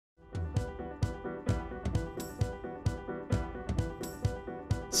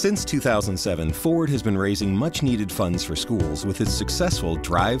Since 2007, Ford has been raising much-needed funds for schools with its successful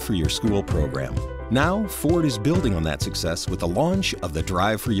Drive for Your School program. Now, Ford is building on that success with the launch of the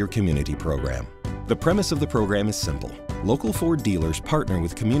Drive for Your Community program. The premise of the program is simple. Local Ford dealers partner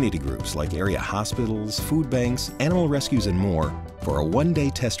with community groups like area hospitals, food banks, animal rescues, and more for a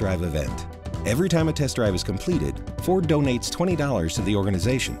one-day test drive event. Every time a test drive is completed, Ford donates $20 to the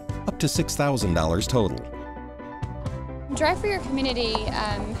organization, up to $6,000 total. Drive for Your Community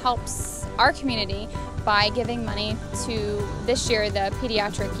helps our community by giving money to, this year, the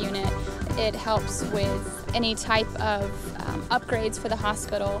pediatric unit. It helps with any type of upgrades for the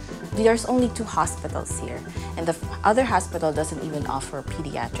hospital. There's only 2 hospitals here, and the other hospital doesn't even offer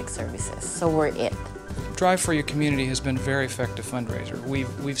pediatric services, so we're it. Drive for Your Community has been a very effective fundraiser.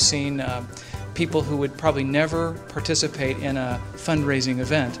 We've seen people who would probably never participate in a fundraising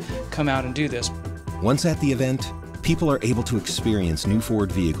event come out and do this. Once at the event, people are able to experience new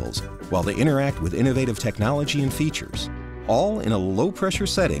Ford vehicles while they interact with innovative technology and features, all in a low-pressure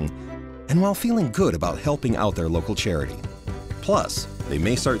setting and while feeling good about helping out their local charity. Plus, they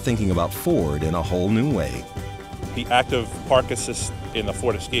may start thinking about Ford in a whole new way. The active park assist in the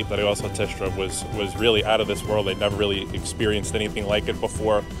Ford Escape that I also test drove was really out of this world. I'd never really experienced anything like it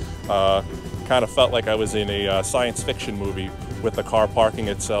before. Kind of felt like I was in a science fiction movie with the car parking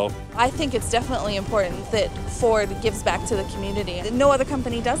itself. I think it's definitely important that Ford gives back to the community. No other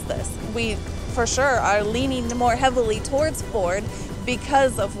company does this. We, for sure, are leaning more heavily towards Ford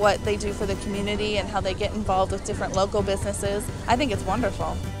because of what they do for the community and how they get involved with different local businesses. I think it's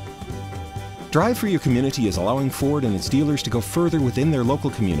wonderful. Drive for Your Community is allowing Ford and its dealers to go further within their local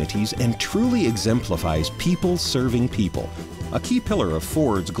communities and truly exemplifies people serving people, a key pillar of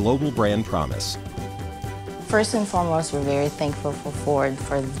Ford's global brand promise. First and foremost, we're very thankful for Ford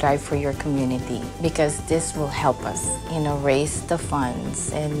for the Drive for Your Community because this will help us, raise the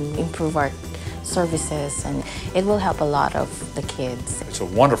funds and improve our services, and it will help a lot of the kids. It's a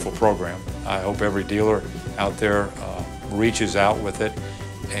wonderful program. I hope every dealer out there reaches out with it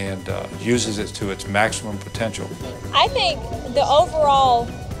and uses it to its maximum potential. I think the overall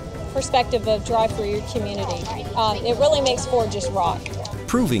perspective of Drive for Your Community, it really makes Ford just rock.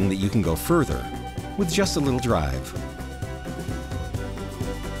 Proving that you can go further with just a little drive.